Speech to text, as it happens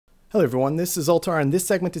Hello everyone, this is Altar, and this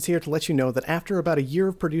segment is here to let you know that after about a year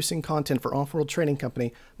of producing content for Offworld Trading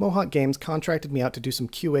Company, Mohawk Games contracted me out to do some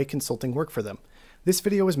QA consulting work for them. This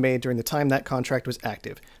video was made during the time that contract was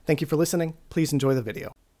active. Thank you for listening. Please enjoy the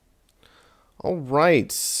video.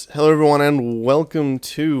 Alright, hello everyone and welcome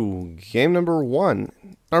to game number 1.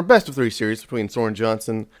 Our best of 3 series between Soren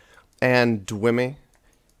Johnson and Dwemi.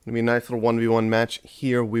 Gonna be a nice little 1v1 match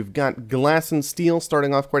here. We've got glass and steel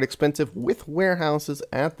starting off quite expensive with warehouses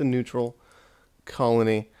at the neutral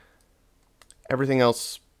colony. Everything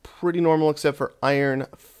else pretty normal except for iron,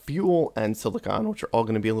 fuel, and silicon, which are all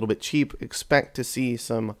going to be a little bit cheap. Expect to see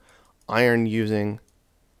some iron using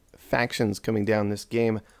factions coming down this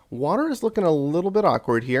game. Water is looking a little bit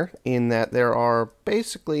awkward here in that there are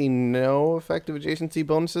basically no effective adjacency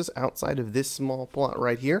bonuses outside of this small plot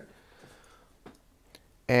right here.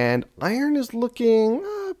 And iron is looking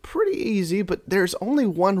pretty easy, but there's only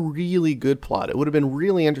one really good plot. It would have been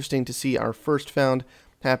really interesting to see our first found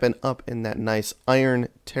happen up in that nice iron,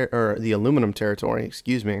 or the aluminum territory,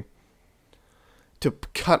 excuse me, to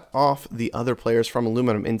cut off the other players from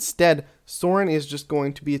aluminum. Instead, Soren is just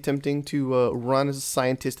going to be attempting to run as a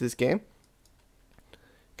scientist this game,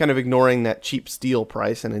 kind of ignoring that cheap steel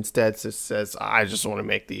price, and instead just says, I just want to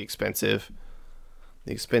make the expensive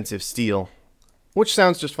steel. Which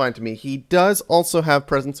sounds just fine to me. He does also have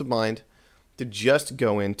presence of mind to just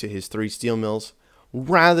go into his 3 steel mills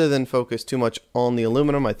rather than focus too much on the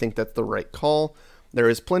aluminum. I think that's the right call. There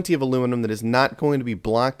is plenty of aluminum that is not going to be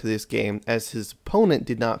blocked this game, as his opponent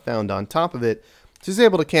did not found on top of it. So he's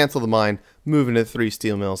able to cancel the mine, move into 3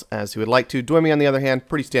 steel mills as he would like to. Dwemi, on the other hand,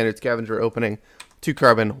 pretty standard scavenger opening. 2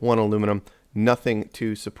 carbon, 1 aluminum. Nothing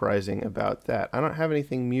too surprising about that. I don't have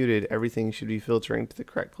anything muted. Everything should be filtering to the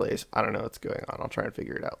correct place. I don't know what's going on. I'll try and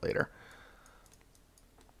figure it out later.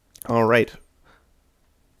 All right.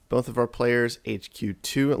 Both of our players,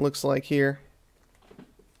 HQ2 it looks like here.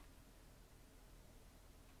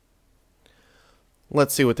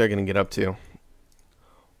 Let's see what they're going to get up to.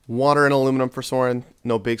 Water and aluminum for Soren.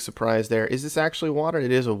 No big surprise there. Is this actually water?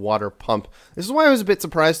 It is a water pump. This is why I was a bit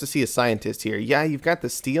surprised to see a scientist here. Yeah, you've got the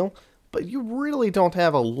steel, but you really don't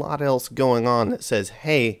have a lot else going on that says,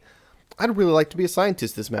 hey, I'd really like to be a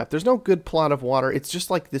scientist this map. There's no good plot of water. It's just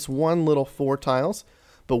like this one little 4 tiles,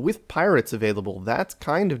 but with pirates available, that's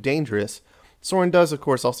kind of dangerous. Soren does, of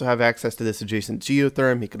course, also have access to this adjacent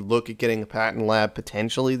geotherm. He could look at getting a patent lab,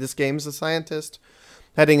 potentially this game as a scientist.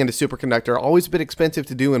 Heading into superconductor, always a bit expensive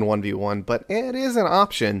to do in 1v1, but it is an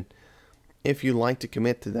option if you like to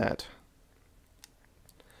commit to that.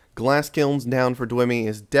 Glass kilns down for Dwemi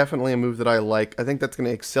is definitely a move that I like. I think that's going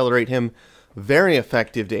to accelerate him very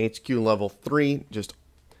effective to HQ level 3, just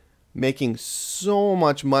making so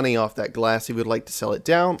much money off that glass he would like to sell it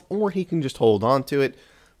down, or he can just hold on to it.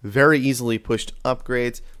 Very easily pushed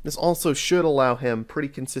upgrades. This also should allow him pretty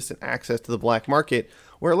consistent access to the black market,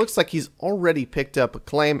 where it looks like he's already picked up a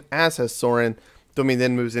claim, as has Soren. Dwemi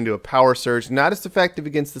then moves into a power surge. Not as effective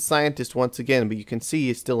against the scientist once again, but you can see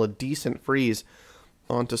he's still a decent freeze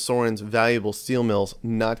onto Soren's valuable steel mills.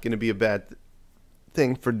 Not going to be a bad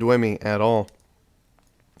thing for Dwemi at all.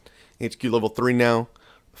 HQ level 3 now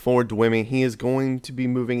for Dwemi. He is going to be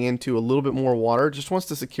moving into a little bit more water. Just wants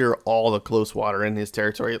to secure all the close water in his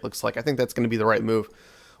territory, it looks like. I think that's going to be the right move.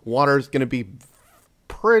 Water is going to be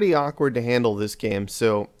pretty awkward to handle this game,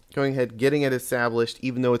 so going ahead, getting it established,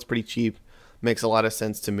 even though it's pretty cheap, makes a lot of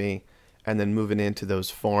sense to me. And then moving into those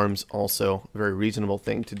farms, also a very reasonable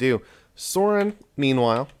thing to do. Soren,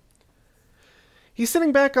 meanwhile, he's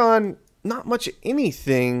sitting back on not much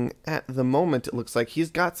anything at the moment. It looks like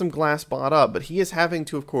he's got some glass bought up, but he is having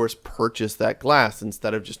to, of course, purchase that glass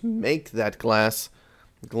instead of just make that glass.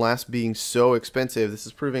 Glass being so expensive, this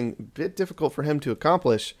is proving a bit difficult for him to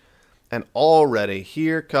accomplish. And already,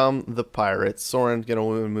 here come the pirates. Soren's going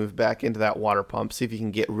to move back into that water pump, see if he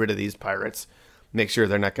can get rid of these pirates. Make sure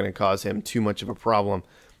they're not going to cause him too much of a problem.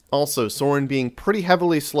 Also, Soren being pretty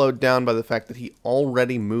heavily slowed down by the fact that he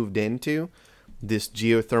already moved into this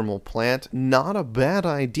geothermal plant. Not a bad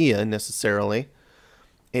idea, necessarily.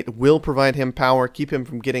 It will provide him power, keep him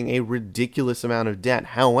from getting a ridiculous amount of debt.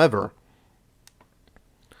 However,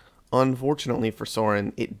 unfortunately for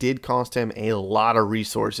Soren, it did cost him a lot of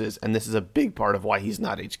resources, and this is a big part of why he's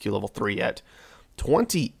not HQ level 3 yet.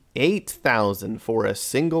 28,000 for a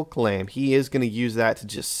single claim. He is going to use that to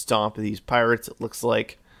just stomp these pirates, it looks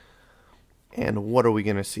like. And what are we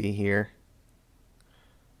going to see here?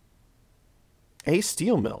 A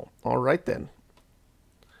steel mill. All right, then.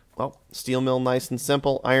 Well, steel mill nice and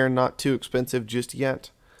simple. Iron not too expensive just yet.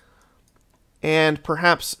 And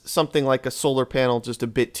perhaps something like a solar panel just a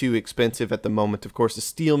bit too expensive at the moment. Of course, a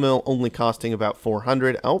steel mill only costing about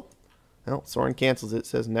 400. Oh, Well, Soren cancels it,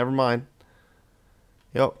 says never mind.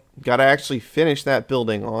 Yep, got to actually finish that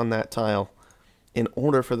building on that tile in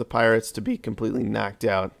order for the pirates to be completely knocked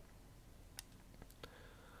out.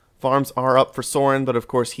 Farms are up for Soren, but of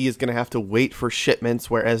course he is going to have to wait for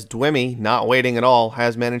shipments, whereas Dwemi, not waiting at all,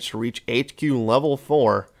 has managed to reach HQ level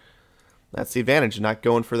 4. That's the advantage, not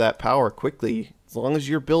going for that power quickly. As long as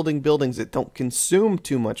you're building buildings that don't consume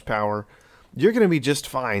too much power, you're going to be just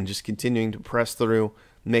fine, just continuing to press through,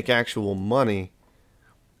 make actual money,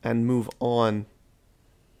 and move on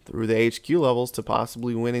through the HQ levels to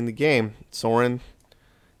possibly winning the game. Soren,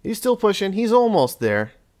 he's still pushing. He's almost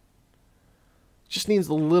there. Just needs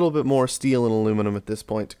a little bit more steel and aluminum at this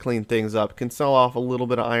point to clean things up. Can sell off a little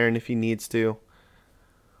bit of iron if he needs to.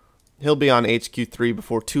 He'll be on HQ3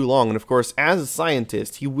 before too long. And of course, as a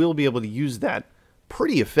scientist, he will be able to use that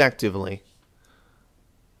pretty effectively.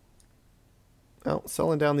 Well,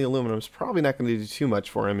 selling down the aluminum is probably not going to do too much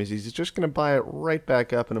for him, as he's just going to buy it right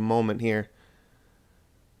back up in a moment here.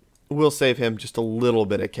 Will save him just a little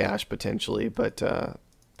bit of cash potentially, but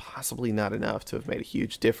possibly not enough to have made a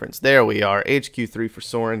huge difference. There we are, HQ3 for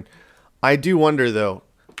Soren. I do wonder though,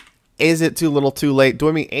 is it too little too late?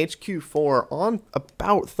 Dwemi HQ4 on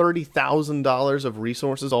about $30,000 of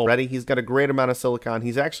resources already. He's got a great amount of silicon.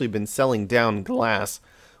 He's actually been selling down glass,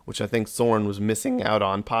 which I think Soren was missing out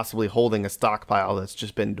on, possibly holding a stockpile that's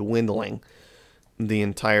just been dwindling the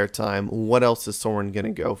entire time. What else is Soren going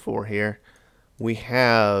to go for here? We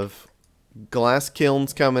have glass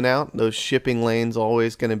kilns coming out. Those shipping lanes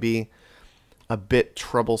always going to be a bit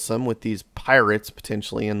troublesome with these pirates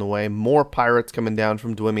potentially in the way. More pirates coming down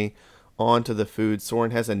from Dwemi onto the food.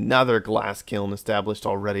 Soren has another glass kiln established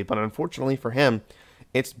already, but unfortunately for him,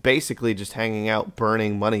 it's basically just hanging out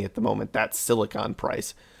burning money at the moment. That silicon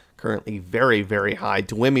price currently very, very high.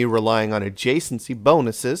 Dwemi relying on adjacency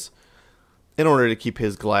bonuses in order to keep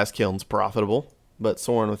his glass kilns profitable. But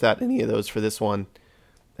Soren, without any of those for this one,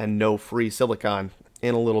 and no free silicon,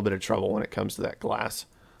 in a little bit of trouble when it comes to that glass.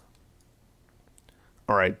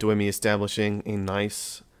 Alright, Dwemi establishing a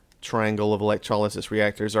nice triangle of electrolysis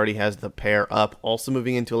reactors. Already has the pair up. Also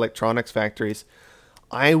moving into electronics factories.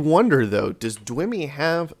 I wonder, though, does Dwemi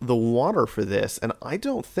have the water for this? And I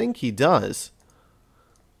don't think he does.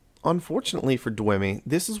 Unfortunately for Dwemi,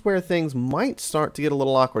 this is where things might start to get a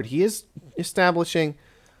little awkward. He is establishing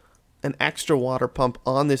an extra water pump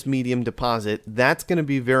on this medium deposit. That's going to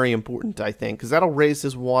be very important, I think, because that'll raise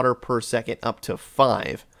his water per second up to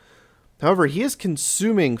 5. However, he is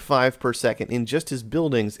consuming 5 per second in just his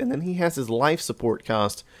buildings, and then he has his life support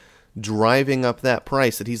cost driving up that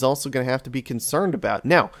price that he's also going to have to be concerned about.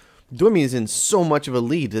 Now, Dwemi is in so much of a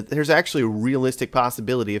lead that there's actually a realistic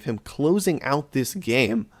possibility of him closing out this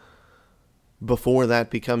game before that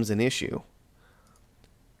becomes an issue.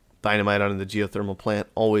 Dynamite onto the geothermal plant,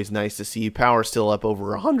 always nice to see. Power still up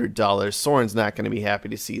over $100. Soren's not going to be happy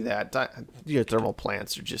to see that. Geothermal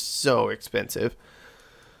plants are just so expensive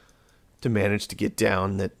to manage to get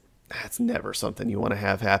down that that's never something you want to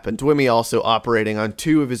have happen. Dwemi also operating on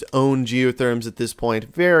 2 of his own geotherms at this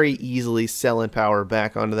point, very easily selling power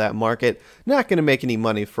back onto that market. Not going to make any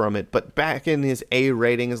money from it, but back in his A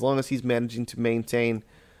rating, as long as he's managing to maintain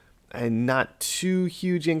a not too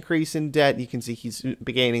huge increase in debt. You can see he's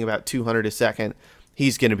gaining about 200 a second.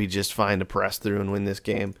 He's going to be just fine to press through and win this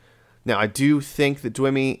game. Now, I do think that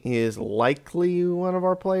Dwemi is likely one of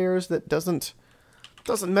our players that doesn't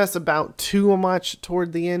mess about too much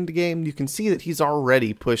toward the end game. You can see that he's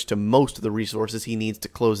already pushed to most of the resources he needs to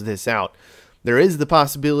close this out. There is the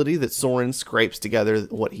possibility that Soren scrapes together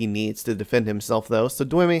what he needs to defend himself, though. So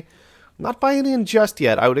Dwemi, not buying in just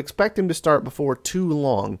yet. I would expect him to start before too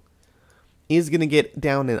long. Is going to get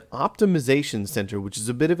down an optimization center, which is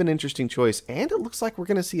a bit of an interesting choice, and it looks like we're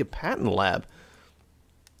going to see a patent lab.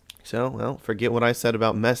 So, well, forget what I said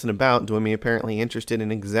about messing about. Dwemi apparently interested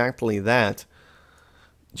in exactly that.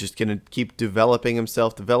 Just going to keep developing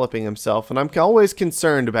himself, and I'm always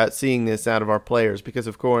concerned about seeing this out of our players, because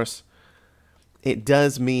of course, it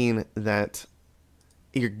does mean that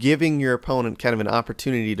you're giving your opponent kind of an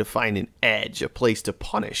opportunity to find an edge, a place to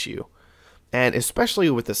punish you. And especially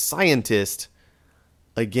with a scientist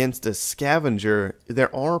against a scavenger,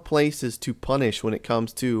 there are places to punish when it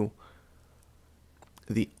comes to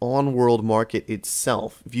the on-world market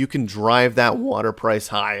itself. If you can drive that water price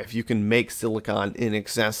high, if you can make silicon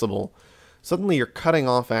inaccessible, suddenly you're cutting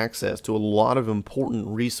off access to a lot of important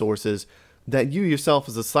resources that you yourself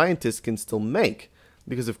as a scientist can still make.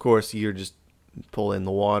 Because, of course, you're just pulling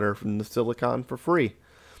the water from the silicon for free.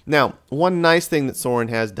 Now, one nice thing that Soren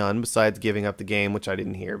has done, besides giving up the game, which I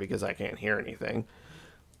didn't hear because I can't hear anything,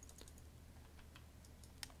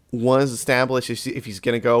 was established. If he's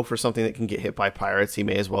going to go for something that can get hit by pirates, he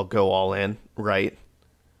may as well go all in, right?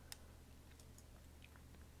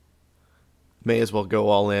 May as well go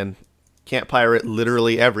all in. Can't pirate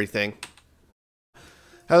literally everything.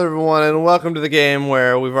 Hello everyone, and welcome to the game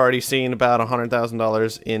where we've already seen about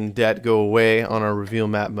 $100,000 in debt go away on our reveal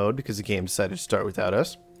map mode because the game decided to start without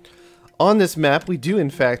us. On this map, we do in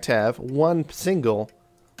fact have one single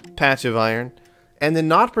patch of iron, and then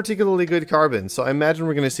not particularly good carbon. So I imagine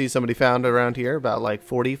we're going to see somebody found around here, about like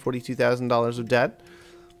 $42,000 of debt.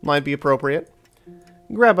 Might be appropriate.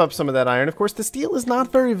 Grab up some of that iron. Of course, the steel is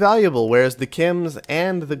not very valuable, whereas the chems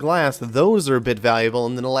and the glass, those are a bit valuable,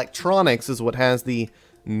 and then electronics is what has the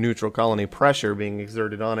neutral colony pressure being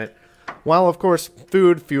exerted on it. While, of course,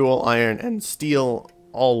 food, fuel, iron, and steel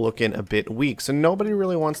all looking a bit weak, so nobody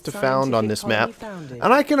really wants to found on this map.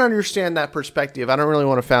 And I can understand that perspective. I don't really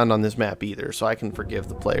want to found on this map either, so I can forgive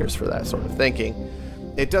the players for that sort of thinking.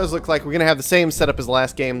 It does look like we're going to have the same setup as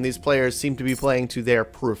last game. These players seem to be playing to their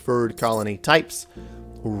preferred colony types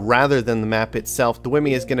rather than the map itself.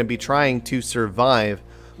 Dwemi is going to be trying to survive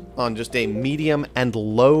on just a medium and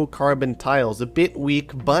low carbon tiles. A bit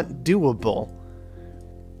weak, but doable.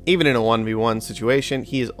 Even in a 1v1 situation,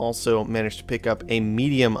 he has also managed to pick up a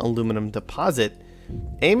medium aluminum deposit,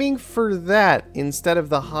 aiming for that instead of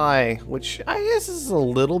the high, which I guess is a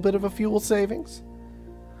little bit of a fuel savings.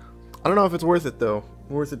 I don't know if it's worth it though.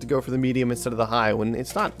 Worth it to go for the medium instead of the high when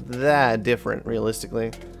it's not that different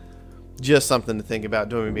realistically. Just something to think about.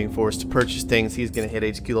 Dwemi being forced to purchase things. He's going to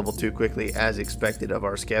hit HQ level 2 quickly, as expected of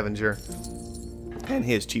our scavenger. And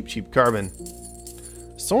his cheap carbon.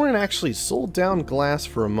 Soren actually sold down glass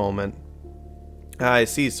for a moment. I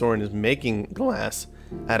see Soren is making glass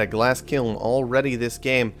at a glass kiln already this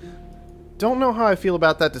game. Don't know how I feel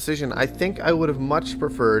about that decision. I think I would have much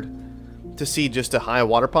preferred to see just a high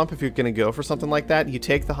water pump. If you're going to go for something like that, you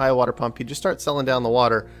take the high water pump, you just start selling down the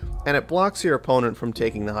water, and it blocks your opponent from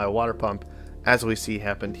taking the high water pump, as we see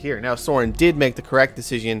happened here. Now, Soren did make the correct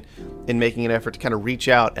decision in making an effort to kind of reach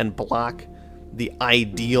out and block the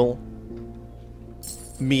ideal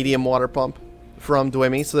medium water pump from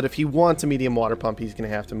Dwemi, so that if he wants a medium water pump, he's going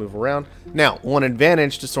to have to move around. Now, one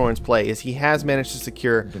advantage to Soren's play is he has managed to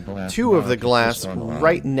secure 2 of the glass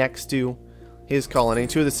right next to his colony,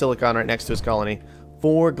 2 of the silicon right next to his colony,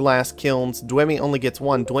 4 glass kilns. Dwemi only gets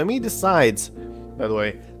 1. Dwemi decides, by the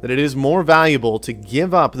way, that it is more valuable to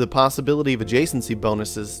give up the possibility of adjacency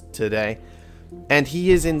bonuses today, and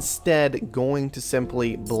he is instead going to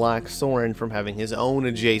simply block Soren from having his own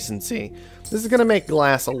adjacency. This is going to make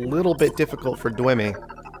glass a little bit difficult for Dwemi,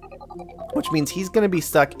 which means he's going to be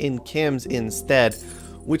stuck in chems instead,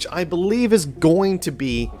 which I believe is going to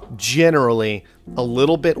be generally a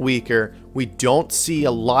little bit weaker. We don't see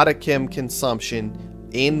a lot of chem consumption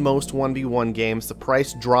in most 1v1 games. The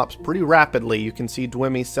price drops pretty rapidly. You can see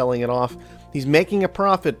Dwemi selling it off. He's making a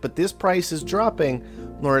profit, but this price is dropping,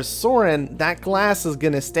 whereas Soren, that glass is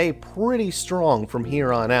going to stay pretty strong from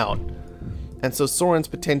here on out. And so Soren's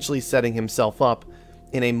potentially setting himself up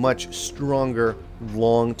in a much stronger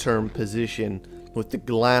long-term position with the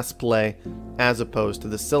glass play as opposed to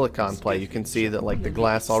the silicon play. You can see that like the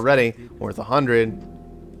glass already worth 100,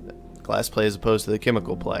 glass play as opposed to the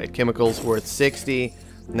chemical play. Chemicals worth 60,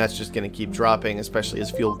 and that's just going to keep dropping, especially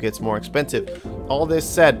as fuel gets more expensive. All this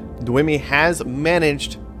said, Dwemi has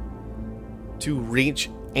managed to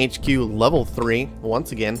reach HQ level 3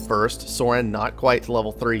 once again first. Soren not quite to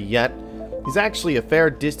level 3 yet. He's actually a fair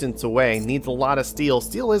distance away, needs a lot of steel.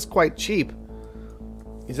 Steel is quite cheap.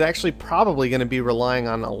 He's actually probably going to be relying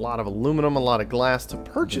on a lot of aluminum, a lot of glass to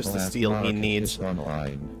purchase the steel he needs.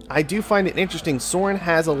 I do find it interesting. Soren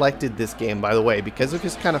has elected this game, by the way, because of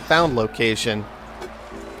his kind of found location.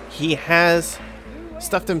 He has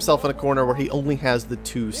stuffed himself in a corner where he only has the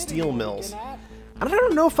 2 steel mills. And I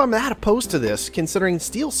don't know if I'm that opposed to this, considering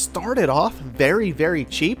steel started off very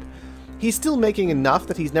cheap. He's still making enough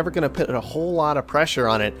that he's never going to put a whole lot of pressure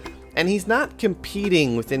on it. And he's not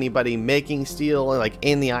competing with anybody making steel like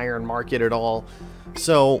in the iron market at all.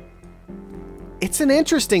 So it's an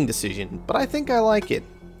interesting decision, but I think I like it.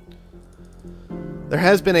 There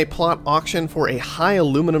has been a plot auction for a high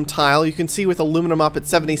aluminum tile. You can see with aluminum up at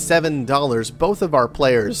 $77, both of our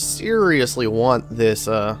players seriously want this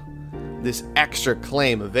this extra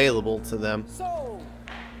claim available to them.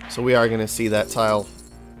 So we are going to see that tile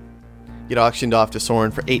get auctioned off to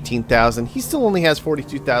Soren for $18,000. He still only has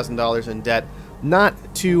 $42,000 in debt.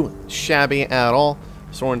 Not too shabby at all.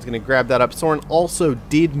 Soren's going to grab that up. Soren also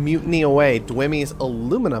did mutiny away Dwemi's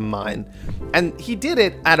aluminum mine. And he did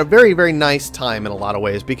it at a very nice time in a lot of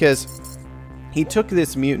ways, because he took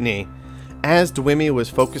this mutiny as Dwemi was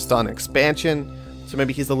focused on expansion, So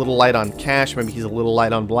maybe he's a little light on cash, maybe he's a little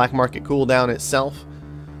light on black market cooldown itself,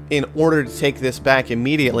 in order to take this back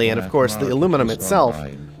immediately. And of course, the aluminum itself,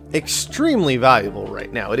 extremely valuable right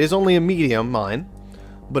now. It is only a medium mine,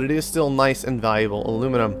 but it is still nice and valuable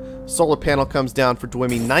aluminum. Solar panel comes down for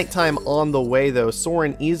Dwemi. Nighttime on the way, though.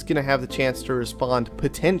 Soren is going to have the chance to respond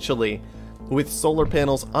potentially with solar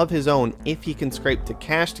panels of his own if he can scrape the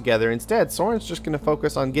cash together. Instead, Soren's just going to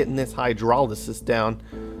focus on getting this hydrolysis down.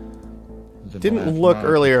 Didn't look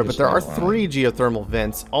earlier, but there are 3 geothermal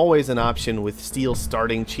vents. Always an option with steel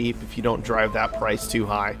starting cheap if you don't drive that price too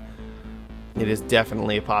high. It is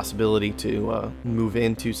definitely a possibility to move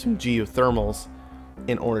into some geothermals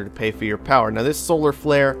in order to pay for your power. Now, this solar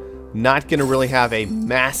flare, not going to really have a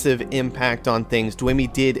massive impact on things.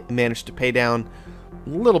 Dwemi did manage to pay down a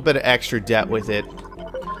little bit of extra debt with it,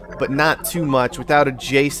 but not too much. Without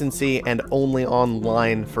adjacency and only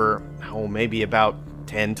online for, maybe about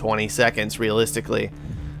 10-20 seconds realistically,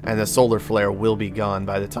 and the solar flare will be gone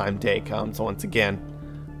by the time day comes. Once again,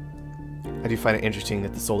 I do find it interesting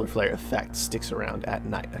that the solar flare effect sticks around at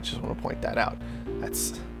night. I just want to point that out.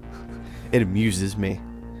 It amuses me.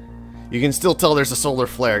 You can still tell there's a solar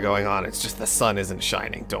flare going on. It's just the sun isn't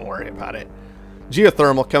shining. Don't worry about it.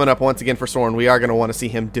 Geothermal coming up once again for Soren. We are going to want to see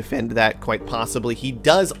him defend that quite possibly. He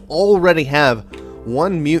does already have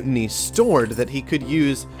 1 mutiny stored that he could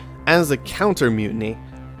use as a counter mutiny,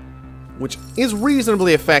 which is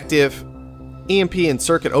reasonably effective. EMP and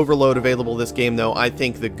circuit overload available this game, though. I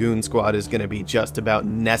think the goon squad is going to be just about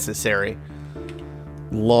necessary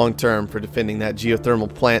long term for defending that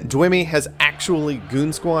geothermal plant. Dwemi has actually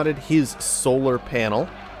goon squatted his solar panel.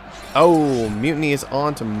 Oh, mutiny is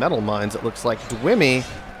on to metal mines. It looks like Dwemi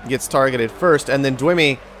gets targeted first, and then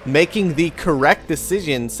Dwemi, making the correct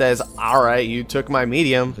decision, says, alright, you took my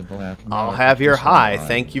medium, I'll have your high,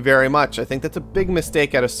 thank you very much. I think that's a big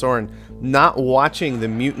mistake out of Soren, not watching the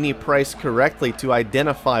mutiny price correctly to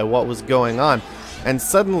identify what was going on, and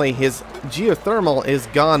suddenly his geothermal is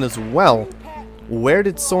gone as well. Where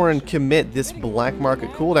did Soren commit this black market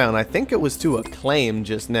cooldown? I think it was to a claim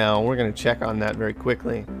just now. We're going to check on that very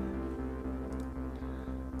quickly.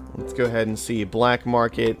 Let's go ahead and see. Black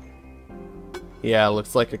market. Yeah,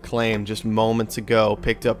 looks like a claim just moments ago,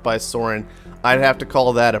 picked up by Soren. I'd have to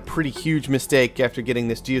call that a pretty huge mistake after getting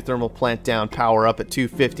this geothermal plant down, power up at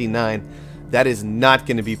 259. That is not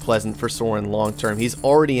going to be pleasant for Soren long term. He's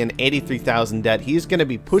already in 83,000 debt. He's going to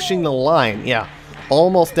be pushing the line, yeah,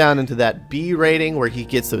 almost down into that B rating where he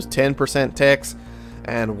gets those 10% ticks.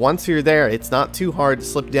 And once you're there, it's not too hard to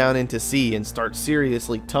slip down into C and start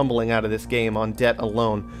seriously tumbling out of this game on debt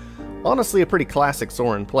alone. Honestly, a pretty classic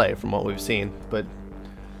Soren play from what we've seen, but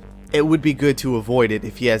it would be good to avoid it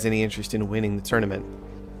if he has any interest in winning the tournament.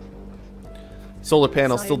 Solar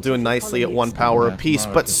panel still doing nicely at 1 power apiece,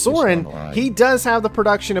 but Soren, he does have the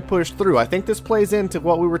production to push through. I think this plays into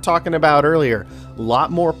what we were talking about earlier. A lot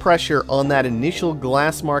more pressure on that initial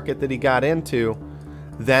glass market that he got into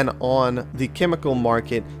than on the chemical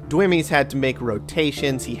market. Dwemi's had to make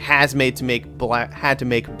rotations. He has had to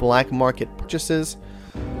make black market purchases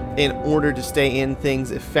in order to stay in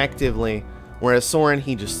things effectively, whereas Soren,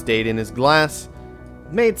 he just stayed in his glass,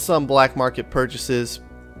 made some black market purchases.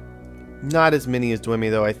 Not as many as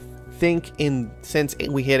Dwemi, though, I think, since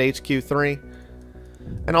we hit HQ3.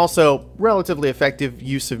 And also, relatively effective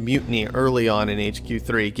use of mutiny early on in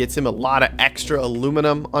HQ3. Gets him a lot of extra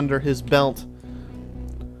aluminum under his belt.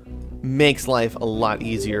 Makes life a lot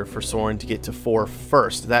easier for Soren to get to 4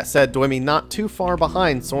 first. That said, Dwemi not too far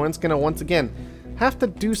behind. Soren's going to, once again, have to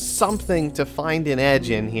do something to find an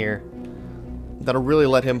edge in here that'll really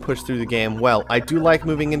let him push through the game well. I do like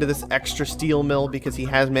moving into this extra steel mill because he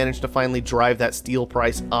has managed to finally drive that steel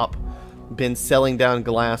price up. Been selling down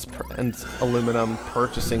glass and aluminum,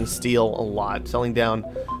 purchasing steel a lot, selling down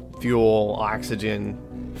fuel,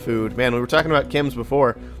 oxygen, food. Man, we were talking about chems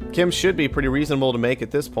before. Chems should be pretty reasonable to make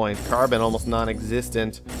at this point. Carbon almost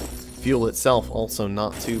non-existent. Fuel itself also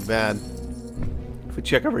not too bad. If we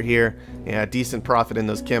check over here, yeah, decent profit in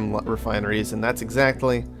those chem refineries, and that's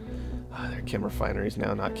exactly... they're chem refineries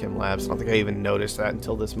now, not chem labs. I don't think I even noticed that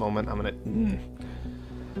until this moment. I'm gonna...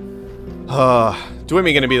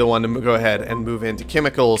 Dwemi gonna be the one to go ahead and move into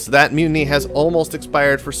chemicals. That mutiny has almost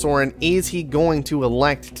expired for Soren. Is he going to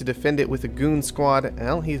elect to defend it with a goon squad?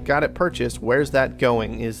 Well, he's got it purchased. Where's that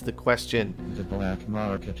going is the question. The black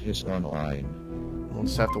market is online. We'll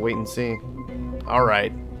just have to wait and see.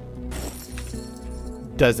 Alright.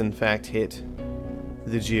 Does in fact hit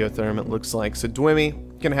the geotherm, it looks like. So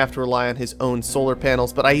Dwemi gonna have to rely on his own solar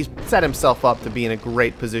panels, but he set himself up to be in a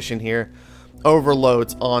great position here.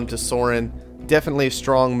 Overloads onto Soren. Definitely a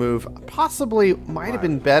strong move. Possibly might have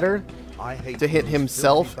been better to hit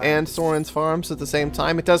himself and Soren's farms at the same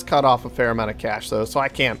time. It does cut off a fair amount of cash though, so I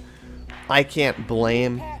can't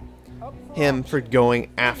blame him for going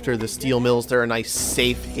after the steel mills. They're a nice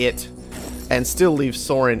safe hit and still leave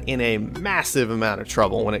Soren in a massive amount of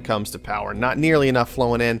trouble when it comes to power. Not nearly enough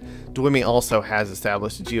flowing in. Dwemi also has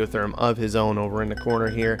established a geotherm of his own over in the corner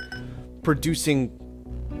here, producing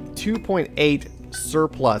 2.8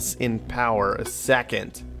 surplus in power a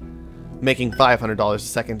second, making $500 a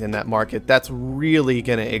second in that market. That's really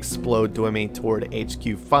going to explode Dwemi toward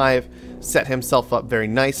HQ5, set himself up very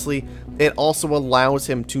nicely. It also allows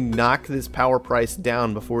him to knock this power price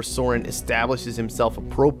down before Soren establishes himself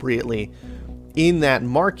appropriately in that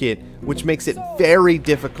market, which makes it very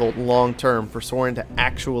difficult long term for Soren to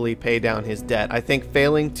actually pay down his debt. I think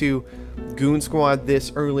failing to Goon Squad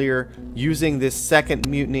this earlier, using this second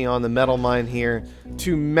mutiny on the metal mine here,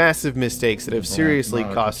 two massive mistakes that have seriously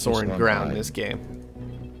cost Soren ground in this game.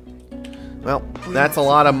 Well, that's a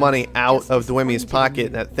lot of money out of Dwemi's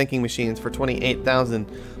pocket, that thinking machines for 28,000.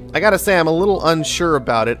 I gotta say, I'm a little unsure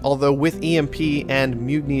about it, although with EMP and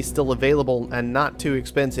Mutiny still available and not too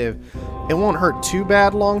expensive, it won't hurt too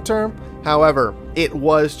bad long term. However, it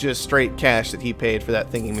was just straight cash that he paid for that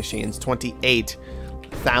thinking machines,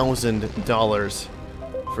 $28,000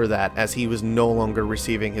 for that, as he was no longer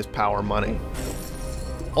receiving his power money.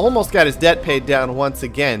 Almost got his debt paid down once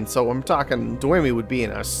again, so I'm talking Dwemi would be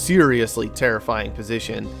in a seriously terrifying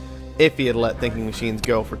position if he had let thinking machines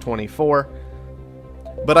go for 24.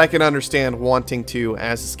 But I can understand wanting to,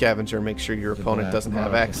 as a scavenger, make sure your opponent doesn't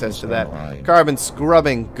have access to that. Carbon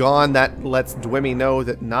scrubbing gone. That lets Dwemi know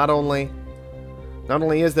that not only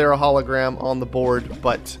is there a hologram on the board,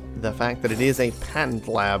 but the fact that it is a patent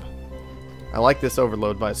lab. I like this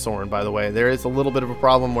overload by Soren, by the way. There is a little bit of a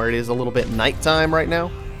problem where it is a little bit nighttime right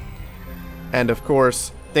now. And of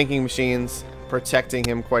course, thinking machines protecting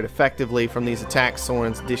him quite effectively from these attacks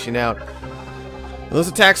Soren's dishing out. Those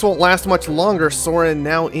attacks won't last much longer. Soren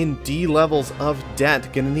now in D levels of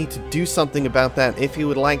debt. Gonna need to do something about that if he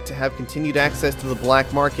would like to have continued access to the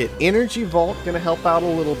black market. Energy Vault gonna help out a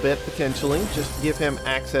little bit potentially. Just give him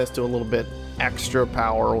access to a little bit extra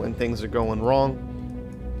power when things are going wrong.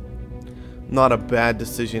 Not a bad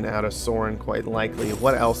decision out of Soren, quite likely.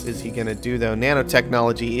 What else is he gonna do though?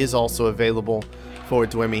 Nanotechnology is also available for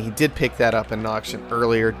Dwemi. He did pick that up in an auction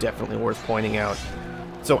earlier, definitely worth pointing out.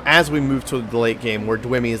 So as we move to the late game, where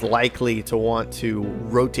Dwemi is likely to want to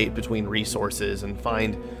rotate between resources and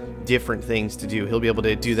find different things to do, he'll be able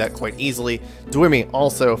to do that quite easily. Dwemi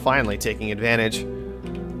also finally taking advantage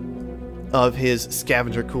of his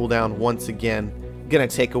scavenger cooldown once again. Gonna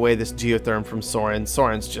take away this geotherm from Soren.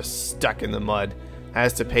 Soren's just stuck in the mud.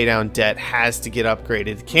 Has to pay down debt, has to get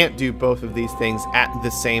upgraded. Can't do both of these things at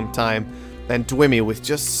the same time. And Dwemi with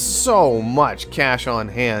just so much cash on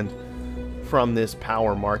hand from this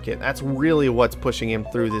power market. That's really what's pushing him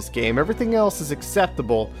through this game. Everything else is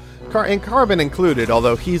acceptable, and Carbon included,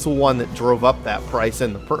 although he's the one that drove up that price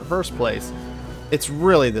in the first place. It's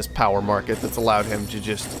really this power market that's allowed him to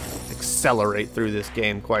just accelerate through this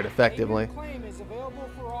game quite effectively.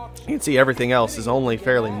 You can see everything else is only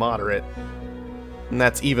fairly moderate, and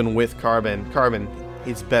that's even with Carbon. Carbon,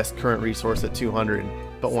 his best current resource at 200,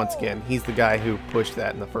 but once again, he's the guy who pushed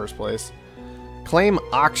that in the first place. Claim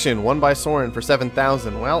auction, won by Soren for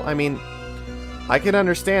 7,000. Well, I mean, I can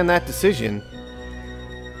understand that decision,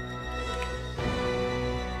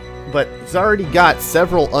 but he's already got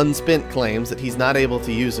several unspent claims that he's not able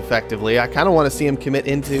to use effectively. I kind of want to see him commit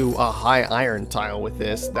into a high iron tile with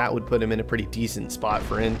this. That would put him in a pretty decent spot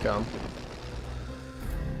for income.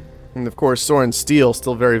 And of course, Soren's steel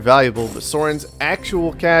still very valuable, but Soren's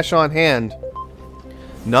actual cash on hand,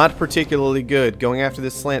 not particularly good. Going after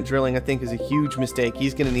this slant drilling, I think, is a huge mistake.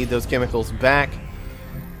 He's going to need those chemicals back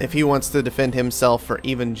if he wants to defend himself for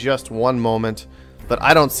even just one moment. But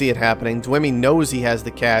I don't see it happening. Dwemi knows he has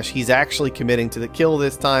the cash. He's actually committing to the kill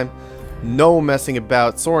this time. No messing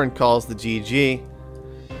about. Soren calls the GG.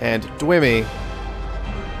 And Dwemi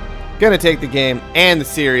going to take the game and the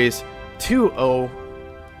series 2-0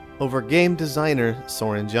 over game designer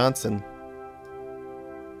Soren Johnson.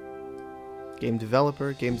 Game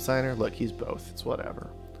developer, game designer, look, he's both. It's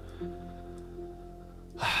whatever.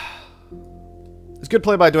 It's good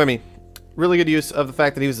play by Dwemi. Really good use of the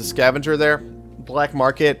fact that he was a scavenger there. Black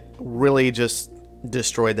market really just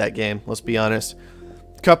destroyed that game, let's be honest.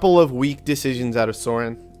 Couple of weak decisions out of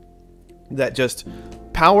Soren. That just,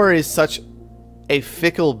 power is such a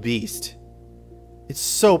fickle beast. It's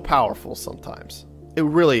so powerful sometimes. It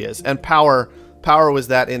really is. And power was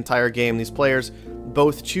that entire game. These players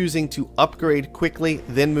both choosing to upgrade quickly,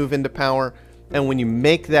 then move into power, And when you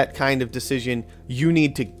make that kind of decision, you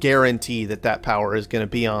need to guarantee that that power is going to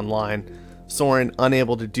be online. Soren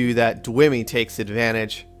unable to do that. Dwemi takes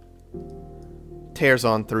advantage. Tears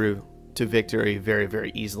on through to victory very,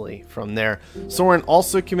 very easily from there. Soren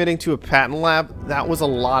also committing to a patent lab. That was a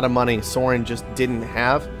lot of money Soren just didn't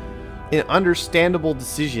have. An understandable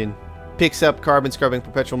decision. Picks up Carbon Scrubbing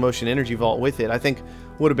Perpetual Motion Energy Vault with it. I think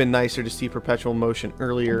would have been nicer to see Perpetual Motion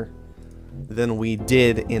earlier than we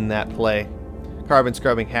did in that play. Carbon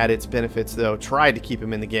Scrubbing had its benefits though. Tried to keep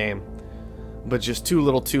him in the game, but just too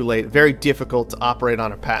little too late. Very difficult to operate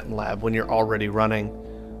on a patent lab when you're already running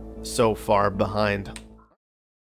so far behind